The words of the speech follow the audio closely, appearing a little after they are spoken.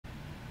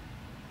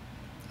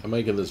I'm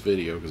making this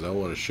video because I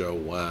want to show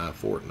why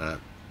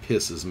Fortnite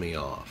pisses me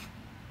off.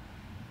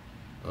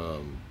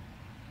 Um,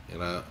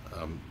 and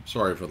I'm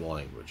sorry for the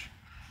language,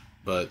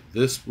 but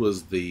this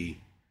was the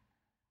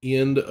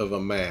end of a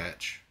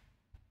match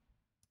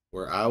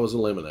where I was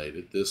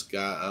eliminated. This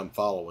guy I'm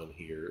following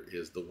here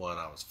is the one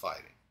I was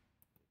fighting.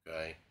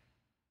 Okay.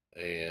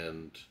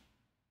 And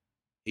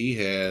he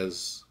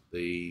has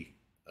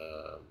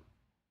um,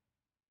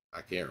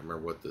 I can't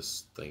remember what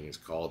this thing is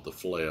called, the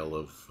flail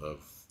of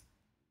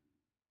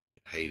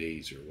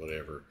Hades or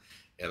whatever.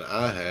 And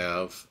I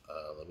have,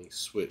 let me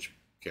switch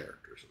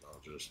characters and I'll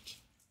just,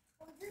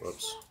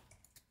 whoops.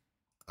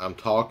 I'm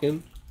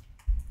talking.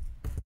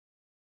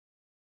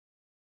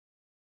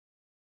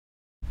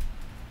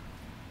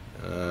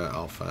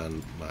 I'll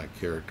find my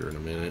character in a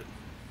minute.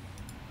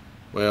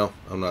 Well,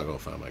 I'm not going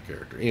to find my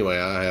character. Anyway,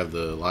 I have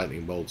the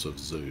lightning bolts of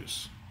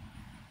Zeus.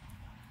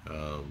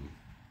 Um,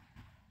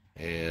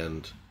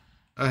 and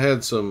I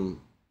had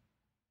some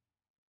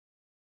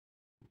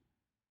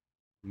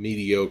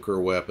mediocre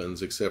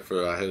weapons, except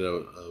for I had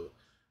a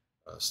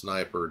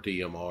sniper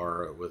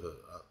DMR with a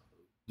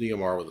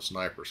DMR with a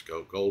sniper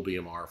scope, gold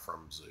DMR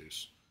from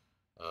Zeus,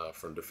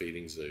 from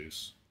defeating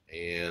Zeus,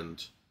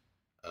 and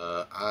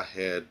I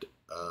had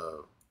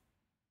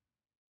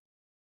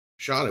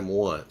shot him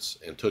once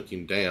and took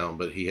him down,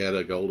 but he had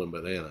a golden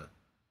banana.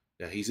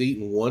 Now he's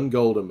eaten one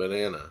golden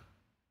banana,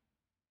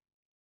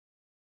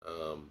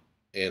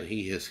 and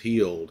he has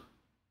healed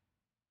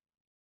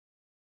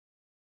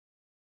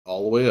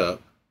all the way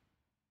up.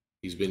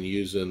 He's been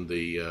using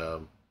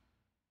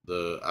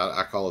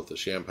I call it the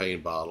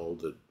champagne bottle,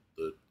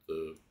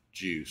 the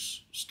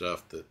juice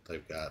stuff that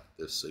they've got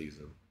this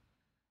season.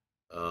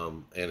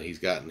 And he's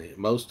gotten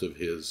most of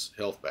his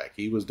health back.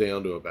 He was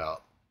down to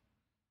about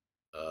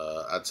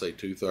I'd say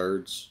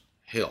 2/3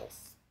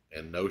 health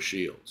and no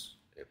shields,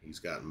 and he's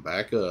gotten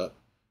back up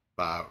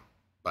by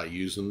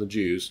using the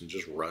juice and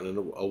just running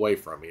away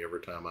from me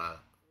every time I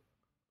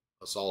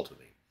assaulted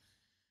him.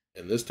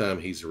 And this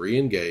time he's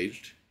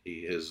re-engaged.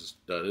 He has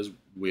done his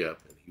whip,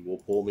 and he will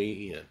pull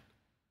me in.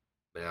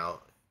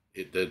 Now,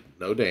 it did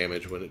no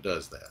damage when it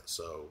does that.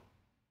 So,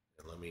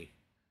 and let me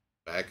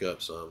back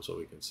up some so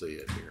we can see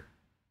it here.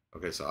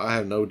 Okay, so I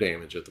have no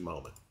damage at the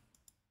moment.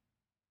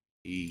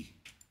 He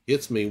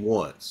hits me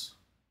once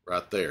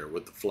right there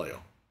with the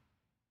flail,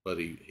 but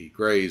he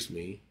grazed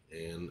me,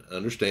 and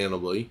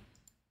understandably,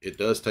 it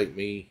does take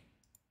me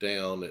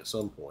down at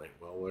some point.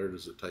 Well, where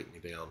does it take me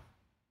down?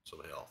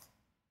 Some health.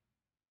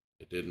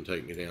 It didn't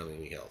take me down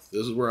any health.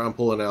 This is where I'm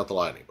pulling out the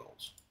lightning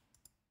bolts,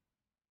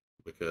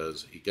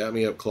 because he got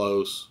me up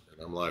close,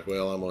 and I'm like,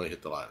 well, I'm going to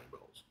hit the lightning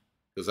bolts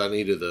because I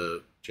needed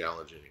the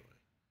challenge anyway.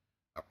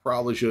 I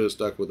probably should have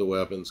stuck with the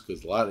weapons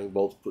because the lightning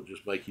bolts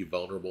just make you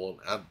vulnerable.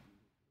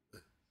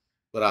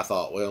 But I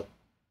thought, well,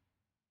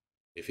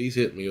 if he's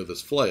hitting me with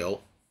his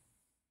flail,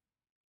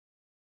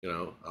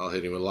 I'll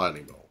hit him with a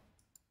lightning bolt,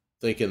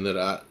 thinking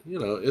that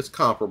it's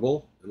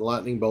comparable. And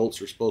lightning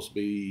bolts are supposed to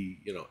be,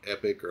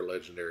 epic or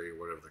legendary or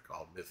whatever they're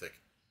called, mythic.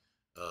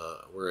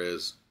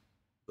 Whereas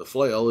the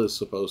flail is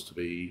supposed to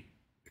be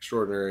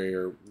extraordinary,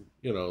 or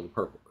the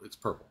purple. It's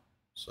purple.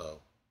 So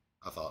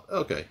I thought,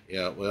 okay,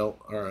 yeah, well,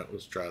 all right,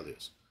 let's try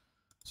this.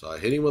 So I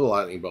hit him with a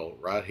lightning bolt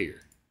right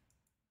here.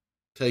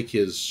 Take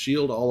his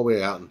shield all the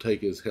way out and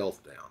take his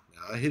health down.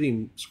 Now I hit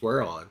him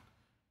square on.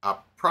 I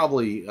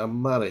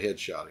might have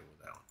headshot him with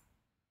that one.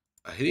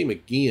 I hit him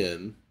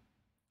again,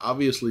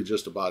 obviously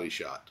just a body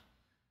shot.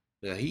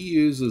 Now he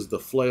uses the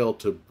flail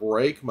to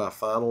break my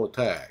final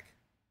attack.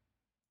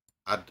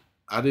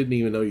 I didn't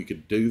even know you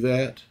could do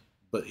that,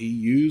 but he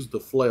used the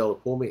flail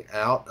to pull me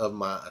out of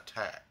my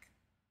attack.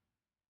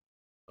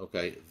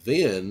 Okay,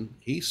 then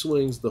he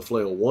swings the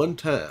flail one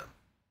time.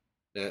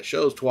 Now it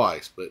shows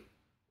twice, but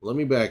let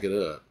me back it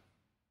up.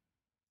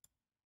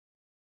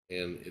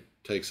 And it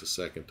takes a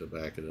second to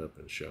back it up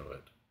and show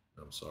it.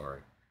 I'm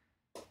sorry.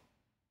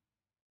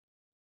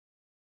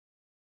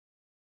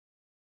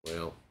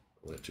 Well,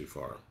 I went too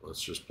far.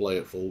 Let's just play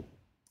it full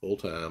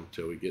time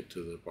till we get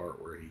to the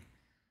part where he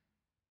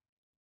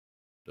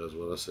does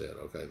what I said.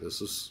 Okay,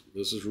 this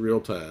is real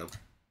time.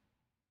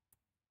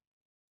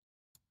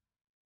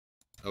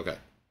 Okay.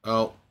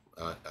 Oh,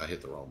 I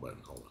hit the wrong button.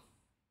 Hold on.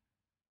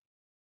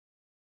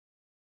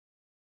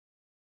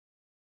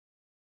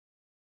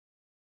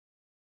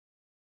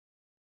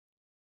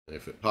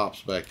 If it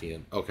pops back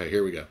in. Okay,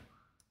 here we go.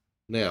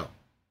 Now,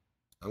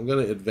 I'm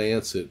going to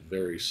advance it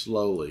very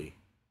slowly,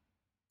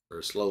 or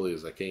as slowly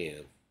as I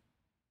can,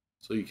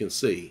 so you can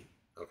see.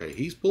 Okay,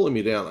 he's pulling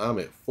me down. I'm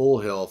at full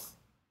health,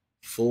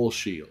 full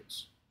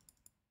shields.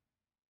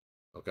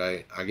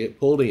 Okay, I get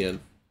pulled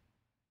in.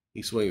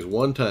 He swings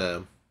one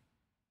time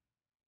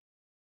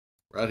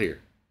right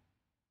here.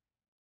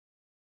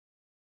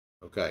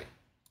 Okay,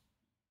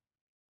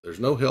 there's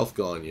no health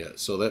gone yet,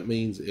 so that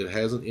means it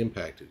hasn't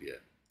impacted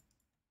yet.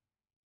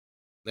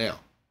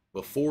 Now,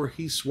 before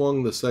he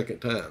swung the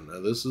second time, now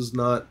this is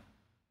not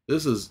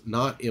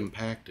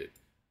impacted.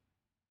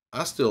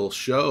 I still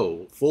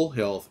show full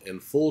health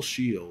and full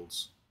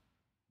shields,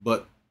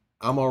 but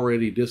I'm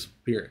already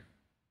disappearing.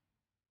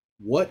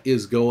 What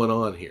is going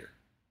on here?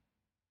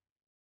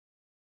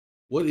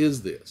 What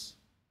is this?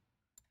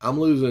 I'm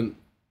losing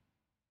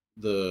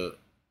the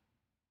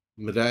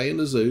medallion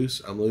to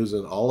Zeus. I'm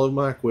losing all of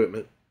my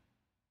equipment.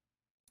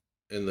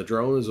 And the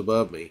drone is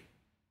above me.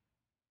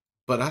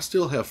 But I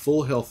still have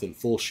full health and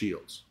full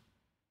shields.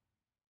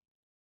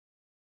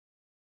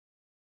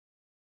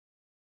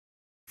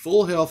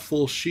 Full health,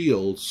 full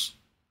shields,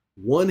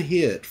 one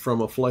hit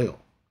from a flail.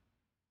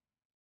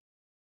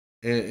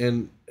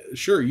 And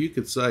sure, you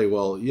could say,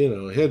 well,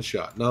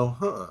 headshot.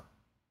 No,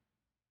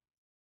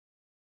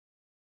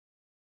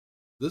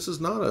 This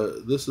is not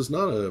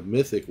a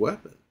mythic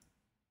weapon.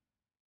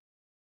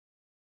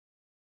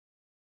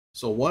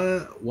 So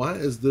why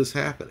is this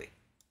happening?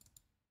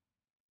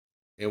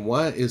 And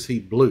why is he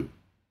blue?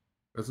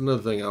 That's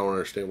another thing I don't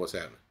understand what's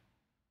happening.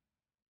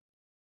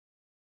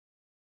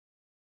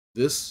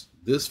 This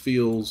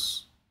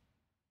feels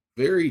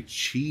very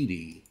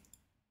cheaty.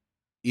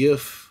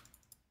 If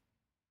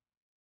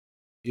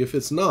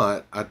it's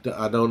not, I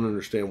don't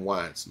understand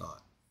why it's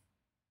not.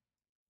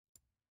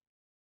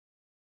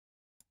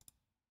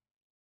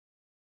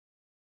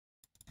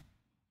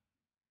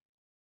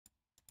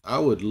 I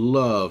would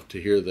love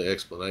to hear the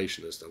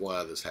explanation as to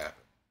why this happened.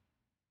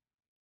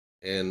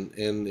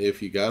 And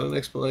if you got an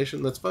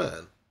explanation, that's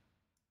fine.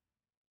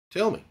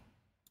 Tell me.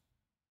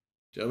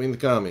 Tell me in the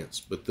comments.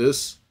 But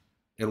this,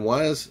 and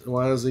why is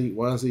he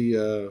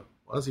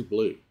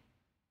blue?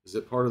 Is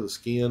it part of the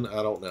skin?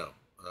 I don't know.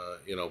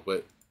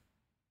 But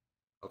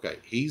okay,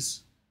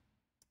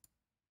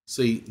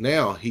 see,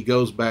 now he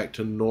goes back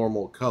to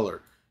normal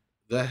color.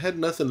 That had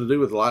nothing to do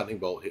with the lightning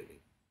bolt hit me.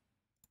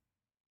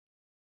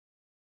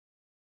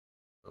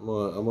 I'm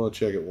gonna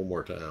check it one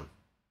more time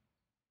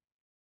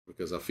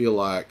because I feel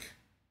like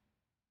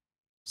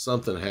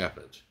something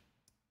happened.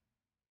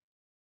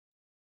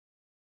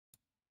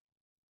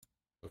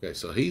 Okay,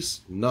 so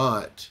he's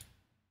not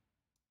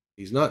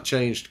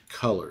changed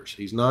colors.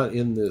 He's not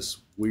in this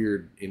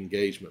weird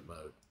engagement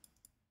mode.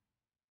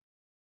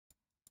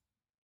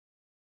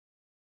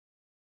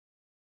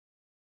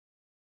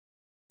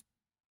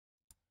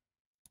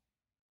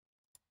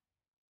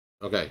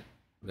 Okay,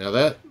 now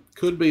that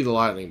could be the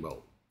lightning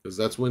bolt because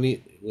that's when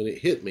it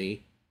hit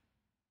me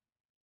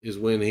is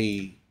when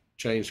he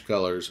changed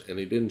colors, and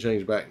he didn't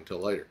change back until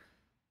later.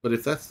 But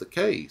if that's the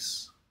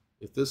case,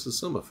 if this is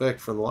some effect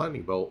from the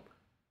lightning bolt,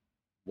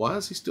 why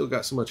has he still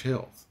got so much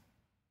health?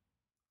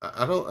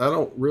 I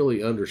don't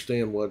really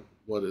understand what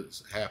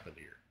has happened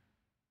here.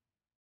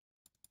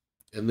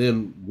 And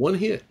then one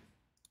hit.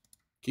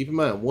 Keep in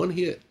mind, one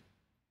hit.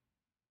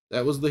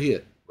 That was the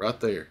hit right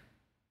there.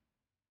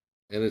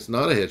 And it's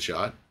not a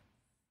headshot.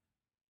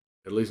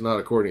 At least not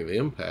according to the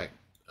impact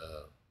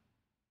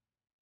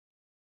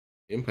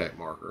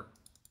marker.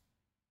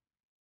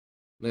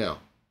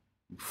 Now,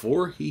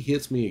 before he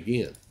hits me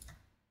again,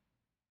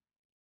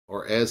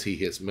 or as he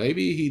hits,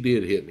 maybe he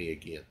did hit me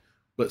again,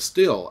 but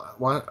still,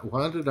 why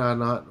do I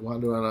not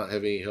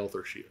have any health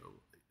or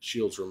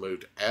shields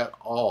removed at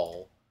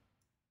all?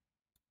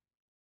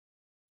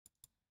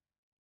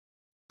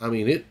 I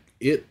mean,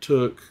 it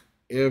took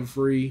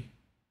every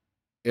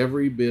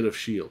bit of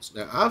shields.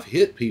 Now, I've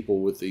hit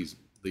people with these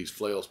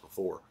flails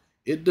before.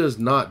 It does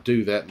not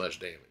do that much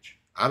damage.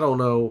 I don't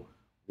know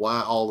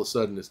why all of a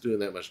sudden it's doing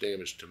that much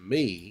damage to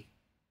me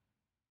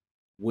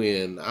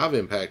when I've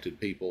impacted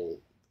people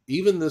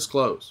even this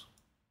close.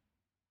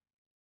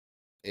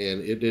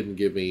 And it didn't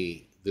give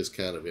me this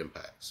kind of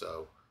impact.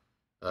 So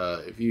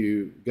if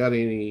you got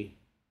any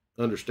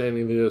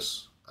understanding of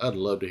this, I'd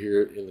love to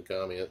hear it in the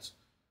comments.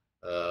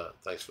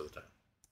 Thanks for the time.